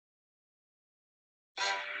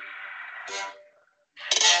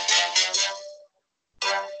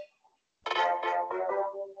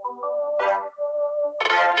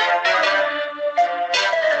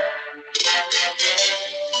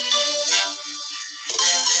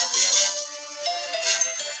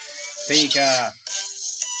Pika.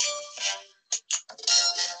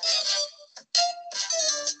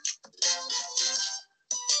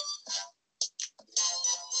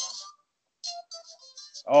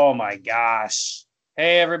 Oh my gosh.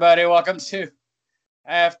 Hey everybody, welcome to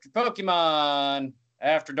After Pokemon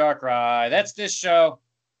After Darkrai. That's this show.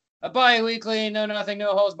 A bi-weekly, no nothing,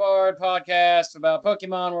 no holds barred podcast about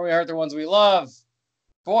Pokemon where we hurt the ones we love.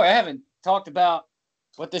 Boy, I haven't talked about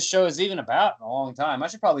what this show is even about in a long time. I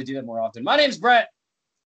should probably do that more often. My name's Brett.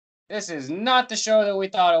 This is not the show that we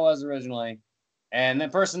thought it was originally. And the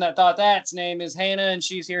person that thought that's name is Hannah, and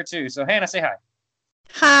she's here too. So Hannah, say hi.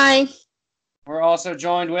 Hi. We're also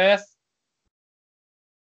joined with...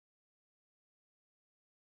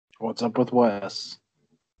 What's up with Wes?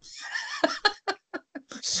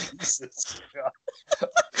 Jesus God.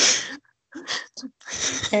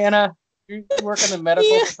 Hannah, you work in the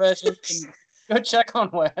medical profession. Go check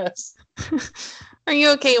on Wes. Are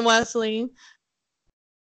you okay, Wesley?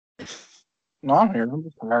 No, I'm here. I'm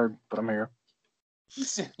just tired, but I'm here.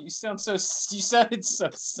 You sounded so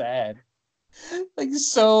sad. Like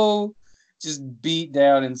so just beat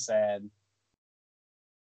down and sad.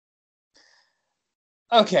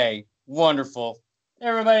 Okay, wonderful.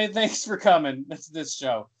 Everybody, thanks for coming. That's this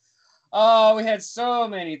show. Oh, we had so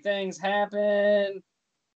many things happen.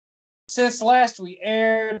 Since last we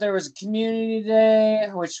aired, there was a community day,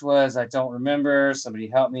 which was, I don't remember. Somebody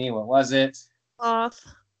help me. What was it? Sloth.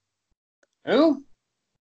 Who?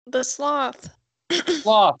 The sloth.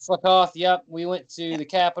 Slockoth. Yep. We went to the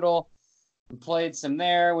Capitol and played some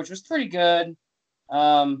there, which was pretty good.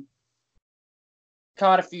 Caught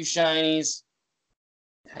a few shinies.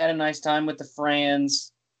 Had a nice time with the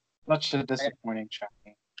friends. Such a disappointing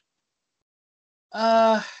shiny.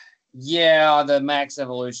 Yeah, the Max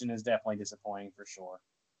Evolution is definitely disappointing for sure.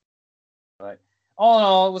 But all in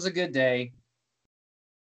all, it was a good day.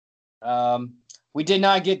 We did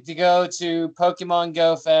not get to go to Pokemon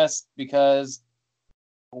Go Fest because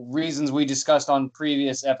reasons we discussed on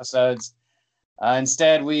previous episodes.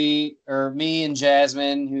 Instead, me and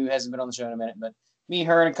Jasmine, who hasn't been on the show in a minute, but me,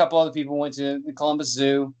 her, and a couple other people went to the Columbus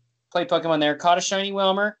Zoo, played Pokemon there, caught a shiny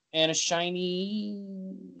Welmer and a shiny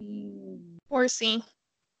Horsey.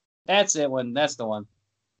 That's it. That's the one.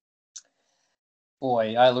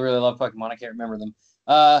 Boy, I really love Pokemon. I can't remember them.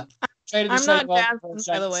 Traded the I'm not Welmer Jasmine,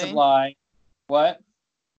 by the way. Supply. What?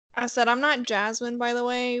 I said I'm not Jasmine, by the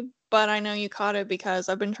way, but I know you caught it because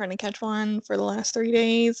I've been trying to catch one for the last 3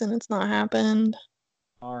 days and it's not happened.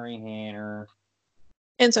 Sorry, Hannah.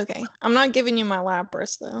 It's okay. I'm not giving you my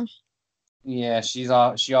Lapras though. Yeah, she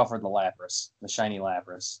offered the Lapras, the shiny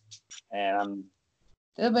Lapras, and I'm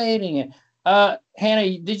debating it.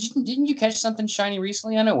 Hannah, didn't you catch something shiny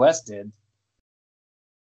recently? I know Wes did.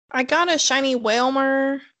 I got a shiny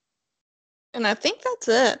Wailmer, and I think that's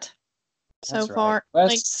it so far.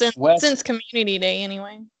 Right. Since Community Day,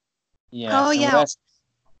 anyway. Yeah. Oh yeah. Wes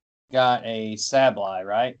got a Sableye,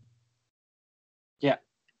 right?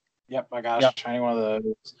 Yep, I got a shiny one of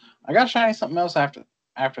those. I got shiny something else after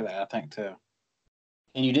that, I think, too.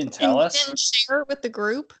 And you didn't tell us? You didn't share it with the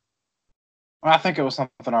group? Well, I think it was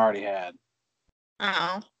something I already had.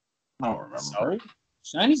 Oh. I don't remember. So,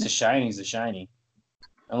 shiny's a shiny.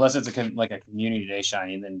 Unless it's a community day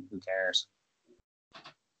shiny, then who cares?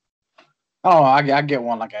 Oh, I get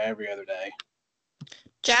one like every other day.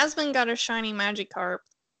 Jasmine got a shiny Magikarp.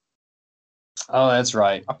 Oh, that's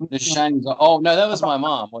right. The shinies. Oh no, that was my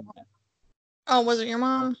mom, wasn't it? Oh, was it your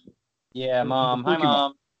mom? Yeah, Mom. Hi,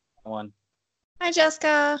 Mom. One. Hi,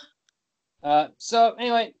 Jessica. So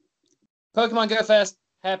anyway, Pokemon Go Fest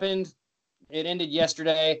happened. It ended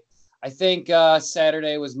yesterday. I think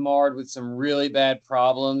Saturday was marred with some really bad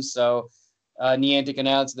problems. So Niantic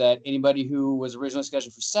announced that anybody who was originally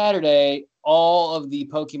scheduled for Saturday, all of the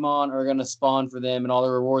Pokemon are going to spawn for them and all the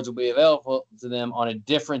rewards will be available to them on a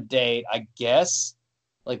different date, I guess,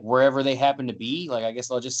 like wherever they happen to be. Like, I guess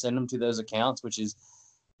they'll just send them to those accounts, which is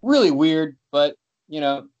really weird. But,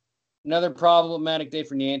 another problematic day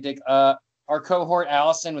for Niantic. Our cohort,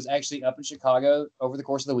 Allison, was actually up in Chicago over the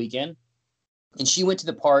course of the weekend. And she went to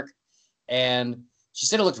the park and she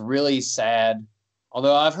said it looked really sad.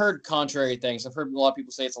 Although I've heard contrary things. I've heard a lot of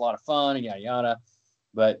people say it's a lot of fun and yada yada.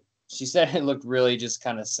 But she said it looked really just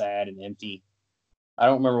kind of sad and empty. I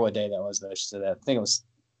don't remember what day that was, though. She said that. I think it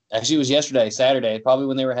was yesterday, Saturday, probably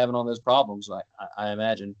when they were having all those problems, I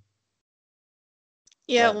imagine.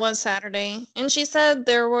 Yeah, But- it was Saturday. And she said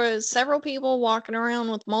there was several people walking around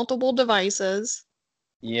with multiple devices.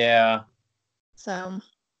 Yeah. So,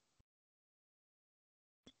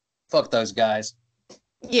 Fuck those guys.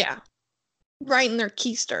 yeah. Right in their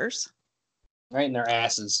keisters. Right in their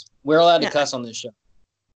asses. We're allowed to Yeah. cuss on this show.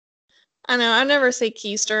 I know, I never say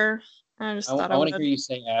keister. I just I thought I want to would. hear you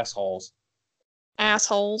say assholes.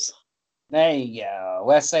 Assholes. There you go.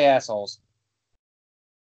 Let's say assholes.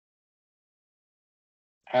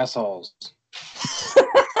 Assholes.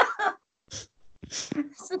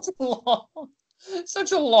 Such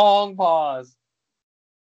a long pause.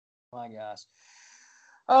 My gosh.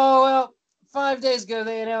 Oh well, 5 days ago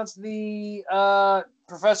they announced the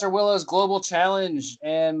Professor Willow's Global Challenge,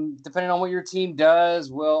 and depending on what your team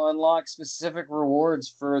does, will unlock specific rewards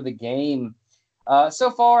for the game.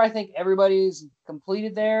 So far, I think everybody's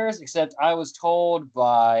completed theirs, except I was told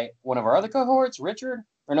by one of our other cohorts, Richard,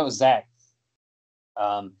 or no, it was Zach,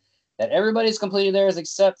 that everybody's completed theirs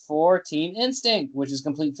except for Team Instinct, which is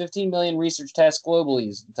complete 15 million research tasks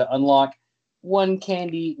globally to unlock one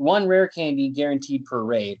rare candy guaranteed per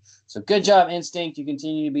raid. So good job, Instinct. You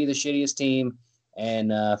continue to be the shittiest team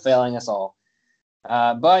and failing us all.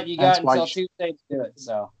 But you got until Tuesday to do it.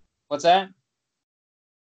 So what's that?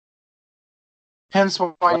 Hence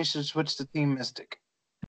why you should switch to Team Mystic.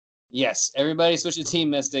 Yes, everybody switch to Team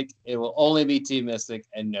Mystic. It will only be Team Mystic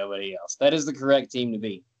and nobody else. That is the correct team to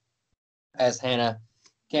be, as Hannah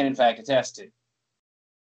can in fact attest to.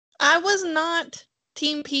 I was not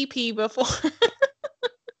Team PP before.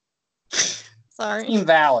 Sorry. Team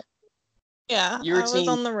Valor. Yeah, You were I was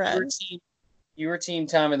on the red. You were team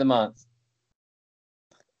Time of the Month.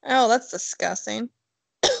 Oh, that's disgusting.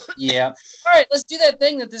 Yeah. All right, let's do that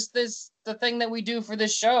thing the thing that we do for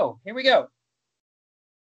this show. Here we go.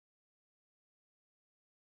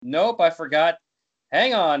 Nope, I forgot.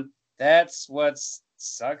 Hang on. That's what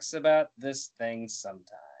sucks about this thing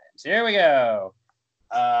sometimes. Here we go.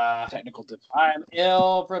 Technical difficulty. I'm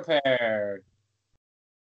ill prepared.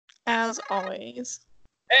 As always.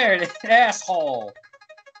 There it is, asshole.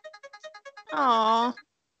 Aw.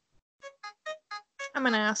 I'm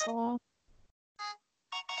an asshole.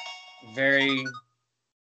 Very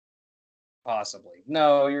possibly.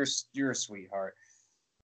 No, you're a sweetheart.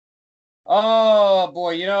 Oh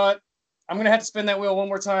boy, you know what? I'm gonna have to spin that wheel one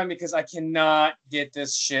more time because I cannot get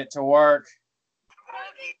this shit to work.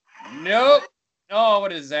 Nope. Oh,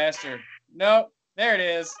 what a disaster. Nope. There it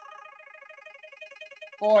is.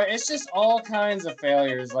 Boy, it's just all kinds of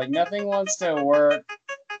failures. Like nothing wants to work.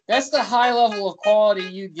 That's the high level of quality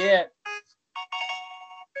you get.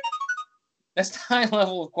 That's the high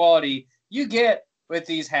level of quality you get with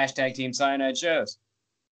these hashtag Team Cyanide shows.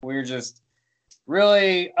 We're just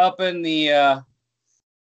really up in the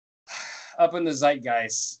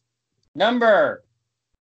zeitgeist. Number.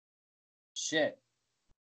 Shit.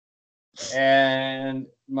 And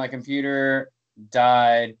my computer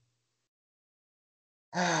died.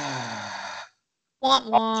 Want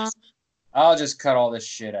one. I'll just cut all this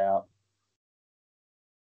shit out.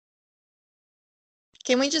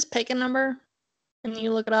 Can we just pick a number and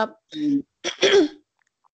you look it up?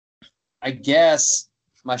 I guess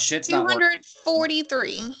my shit's not working.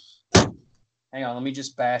 243. Hang on, let me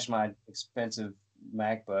just bash my expensive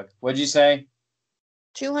MacBook. What'd you say?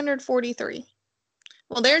 243.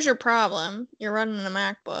 Well, there's your problem. You're running a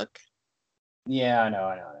MacBook. Yeah, I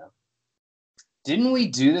know. Didn't we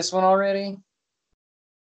do this one already?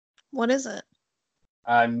 What is it?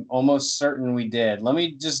 I'm almost certain we did. Let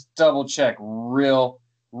me just double check real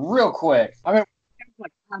quick. I mean,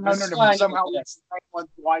 like 900 and somehow we tried one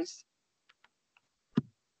twice.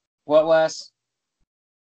 What, Wes?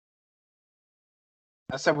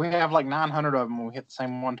 I said we have like 900 of them when we hit the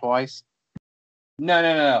same one twice.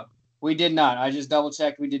 No. We did not. I just double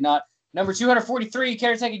checked. We did not. Number 243,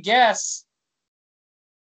 care to take a guess?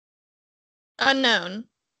 Unknown.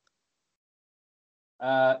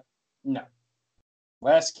 No.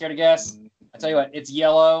 Wes, care to guess? I tell you what, it's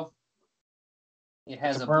yellow. It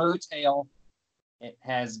has a blue tail. It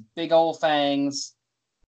has big old fangs.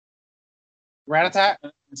 Rat-a-tat?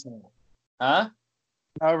 Huh?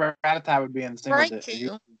 No, Rat-a-tat would be in single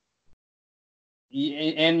Raikou.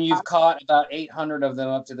 And you've caught about 800 of them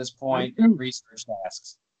up to this point in research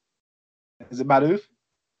tasks. Is it Bidoof?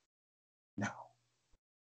 No.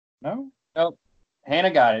 No? Nope.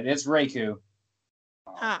 Hannah got it. It's Raikou.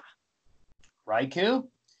 Ah. Raikou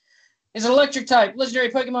is an electric type legendary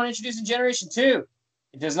Pokemon introduced in Generation 2.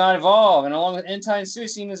 It does not evolve, and along with Entine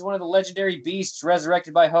Suicune is one of the legendary beasts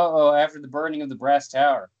resurrected by Ho-Oh after the burning of the Brass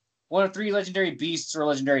Tower. One of 3 legendary beasts or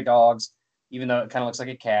legendary dogs, even though it kind of looks like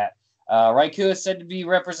a cat. Raikou is said to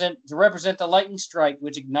represent the lightning strike,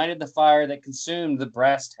 which ignited the fire that consumed the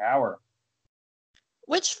brass tower.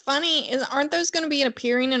 Which aren't those going to be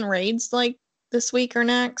appearing in raids like this week or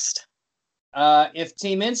next? If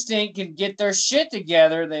Team Instinct can get their shit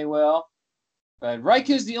together, they will. But Raikou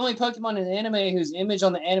is the only Pokemon in anime whose image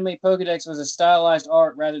on the anime Pokedex was a stylized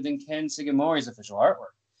art rather than Ken Sugimori's official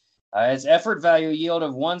artwork. Its effort value yield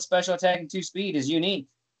of 1 special attack and 2 speed is unique.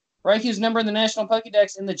 Raikou's number in the National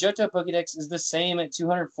Pokedex and the Johto Pokedex is the same at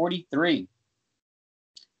 243.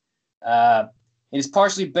 It is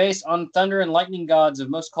partially based on thunder and lightning gods of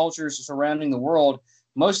most cultures surrounding the world,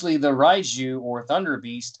 mostly the Raiju, or Thunder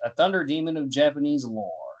Beast, a thunder demon of Japanese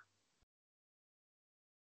lore.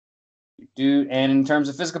 And in terms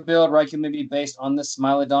of physical build, Raikou may be based on the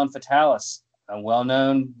Smilodon fatalis, a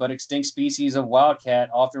well-known but extinct species of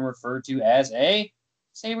wildcat often referred to as a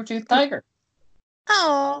saber-toothed tiger.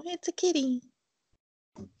 Oh, it's a kitty.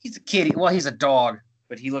 He's a kitty. Well, he's a dog,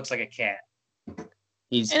 but he looks like a cat. And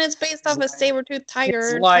it's based off a saber-toothed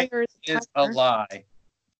tiger. His life is a lie.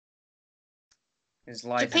 His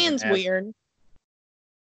life Japan's weird.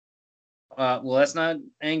 Well, let's not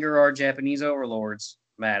anger our Japanese overlords,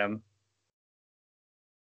 madam.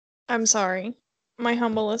 I'm sorry. My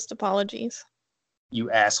humblest apologies. You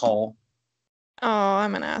asshole. Oh,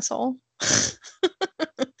 I'm an asshole.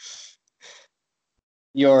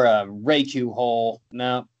 You're a Raikou hole.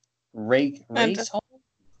 No. Race hole?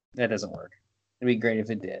 That doesn't work. It'd be great if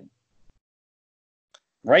it did.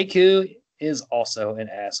 Raikou is also an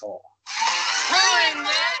asshole. Ruin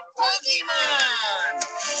that Pokemon!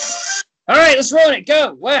 Alright, let's ruin it.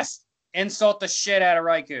 Go, Wes. Insult the shit out of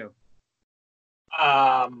Raikou.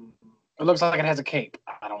 It looks like it has a cape.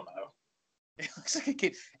 I don't know. It looks like a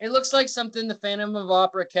kid. It looks like something the Phantom of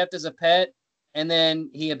Opera kept as a pet, and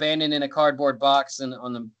then he abandoned in a cardboard box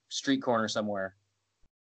on the street corner somewhere.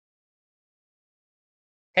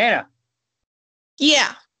 Hannah.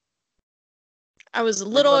 Yeah. I was a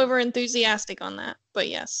little over enthusiastic on that, but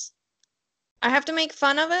yes. I have to make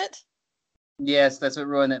fun of it? Yes, that's what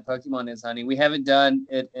Ruin That Pokemon is, honey. We haven't done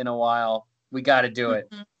it in a while. We got to do it.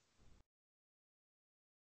 Mm-hmm.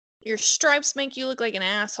 Your stripes make you look like an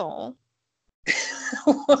asshole.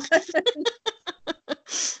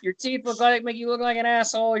 Your teeth make you look like an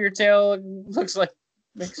asshole. Your tail makes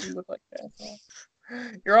you look like an asshole.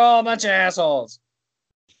 You're all a bunch of assholes.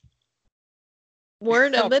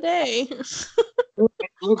 Word of the day.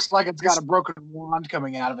 It looks like it's got a broken wand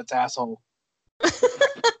coming out of its asshole.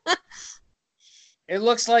 It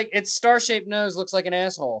looks like its star-shaped nose looks like an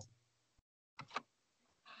asshole.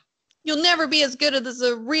 You'll never be as good as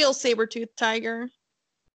a real saber-toothed tiger.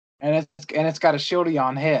 And it's got a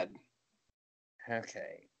Shieldon head.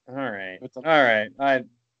 Okay. All right.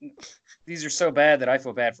 These are so bad that I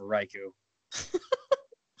feel bad for Raikou. I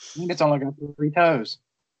think it's only got 3 toes.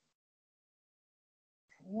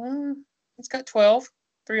 Well, it's got 12,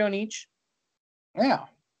 3 on each. Yeah.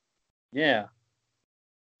 Yeah.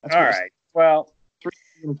 That's all right. Well, 3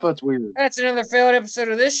 foot's weird. That's another failed episode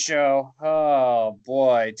of this show. Oh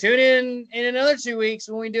boy. Tune in another 2 weeks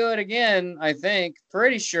when we do it again, I think.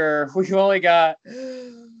 Pretty sure we've only got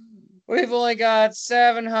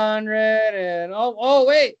 700 and oh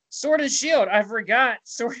wait, Sword and Shield. I forgot.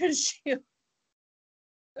 Sword and Shield.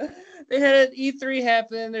 They had an E3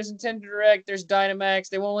 happen. There's Nintendo Direct. There's Dynamax.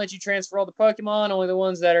 They won't let you transfer all the Pokemon. Only the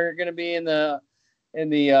ones that are going to be in the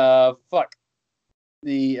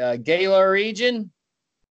Galar region.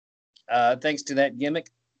 Thanks to that gimmick,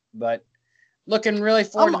 but looking really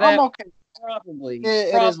forward to that. I'm okay. Probably.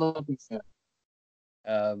 It is looking good.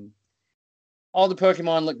 All the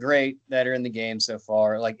Pokemon look great that are in the game so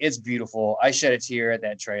far. Like, it's beautiful. I shed a tear at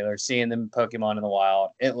that trailer, seeing them Pokemon in the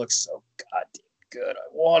wild. It looks so goddamn good. I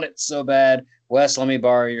want it so bad. Wes, let me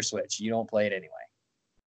borrow your Switch. You don't play it anyway.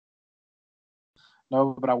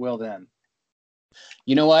 No, but I will then.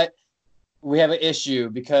 You know what? We have an issue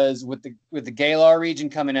because with the Galar region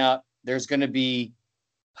coming out, there's going to be,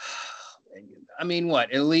 at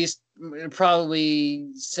least probably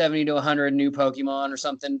 70 to 100 new Pokemon or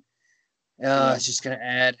something. It's just going to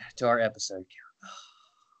add to our episode count.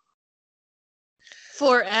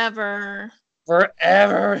 Forever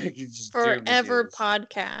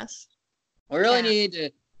podcast. We really need to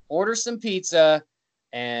order some pizza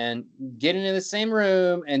and get into the same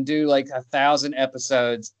room and do like 1,000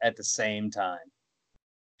 episodes at the same time.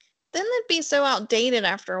 Then they'd be so outdated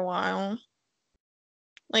after a while.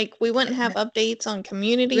 Like, we wouldn't have updates on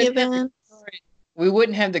community events. We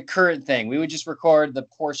wouldn't have the current thing. We would just record the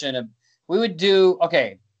portion of. We would do.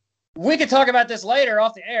 Okay, we could talk about this later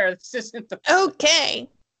off the air. This isn't the. Okay.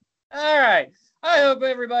 All right. I hope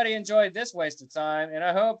everybody enjoyed this waste of time, and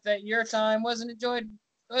I hope that your time wasn't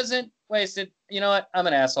wasted. You know what? I'm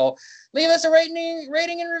an asshole. Leave us a rating and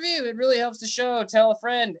review. It really helps the show. Tell a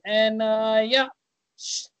friend, and yeah,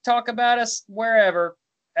 talk about us wherever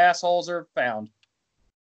assholes are found.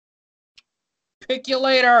 Pick you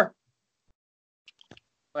later.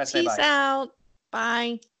 Peace out.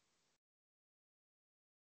 Bye.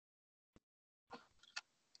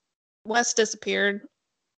 Wes disappeared.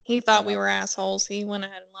 He thought we were assholes. He went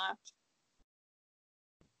ahead and left.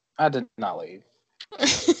 I did not leave.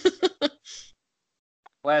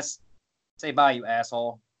 Wes, say bye, you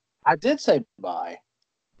asshole. I did say bye.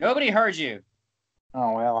 Nobody heard you.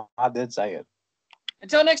 Oh, well, I did say it.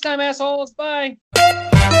 Until next time, assholes. Bye.